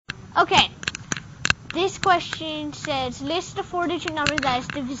Okay. This question says, list the 4-digit number that is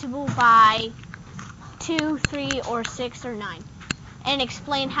divisible by 2, 3, or 6, or 9. And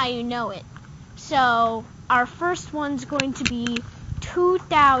explain how you know it. So, our first one's going to be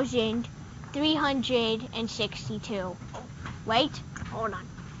 2,362. Wait, hold on.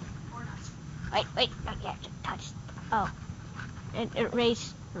 Wait, don't get touched. Oh.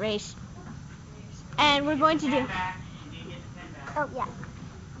 Erase. And we're going to do... Oh, yeah.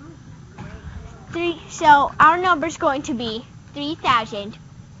 So our number's going to be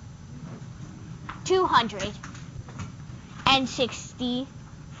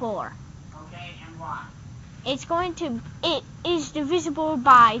 3,264. Okay, and why? It is divisible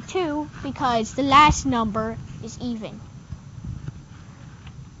by 2 because the last number is even.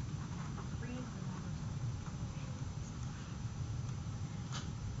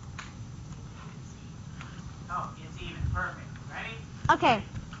 Oh, it's even. Perfect. Ready? Okay,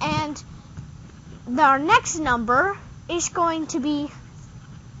 and our next number is going to be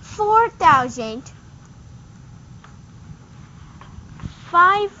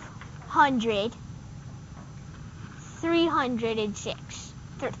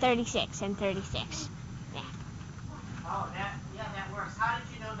and 36. Yeah. Oh, that works. How did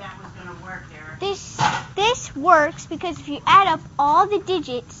you know that was going to work, Derek? This works because if you add up all the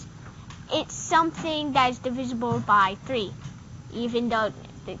digits, it's something that is divisible by 3, even though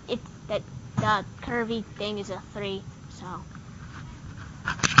the curvy thing is a 3. So,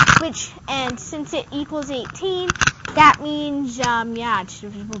 and since it equals 18, that means it's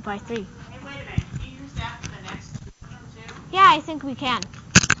divisible by 3. Hey, wait a minute. Can you use that for the next one too? Yeah, I think we can.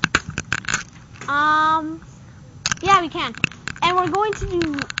 Yeah, we can. And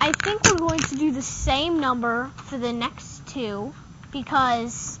I think we're going to do the same number for the next two,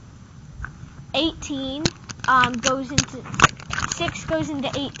 because 18 goes into 6 goes into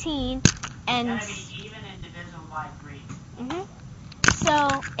 18, and Gotta be even and divisible by 3.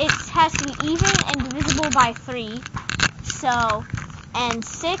 So it has to be even and divisible by 3. So, and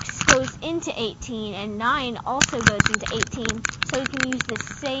 6 goes into 18, and 9 also goes into 18. So we can use the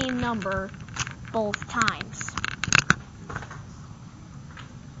same number both times.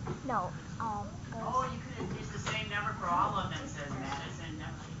 No. Oh, you could have used the same number for all of them, says Madison.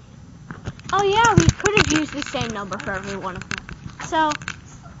 Oh yeah, we could have used the same number for every one of them. So,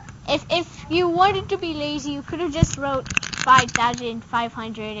 if you wanted to be lazy, you could have just wrote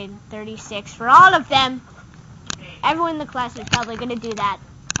 5,536 for all of them. Okay. Everyone in the class is probably going to do that.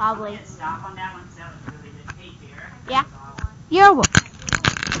 Probably. Stop on that one, because that was really good. Hey, Derek. Yeah. You're welcome.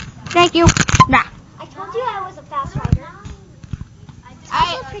 Thank you. Nah. I told you I was a fast writer.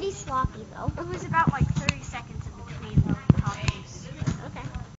 I was pretty sloppy, though. It was about like 30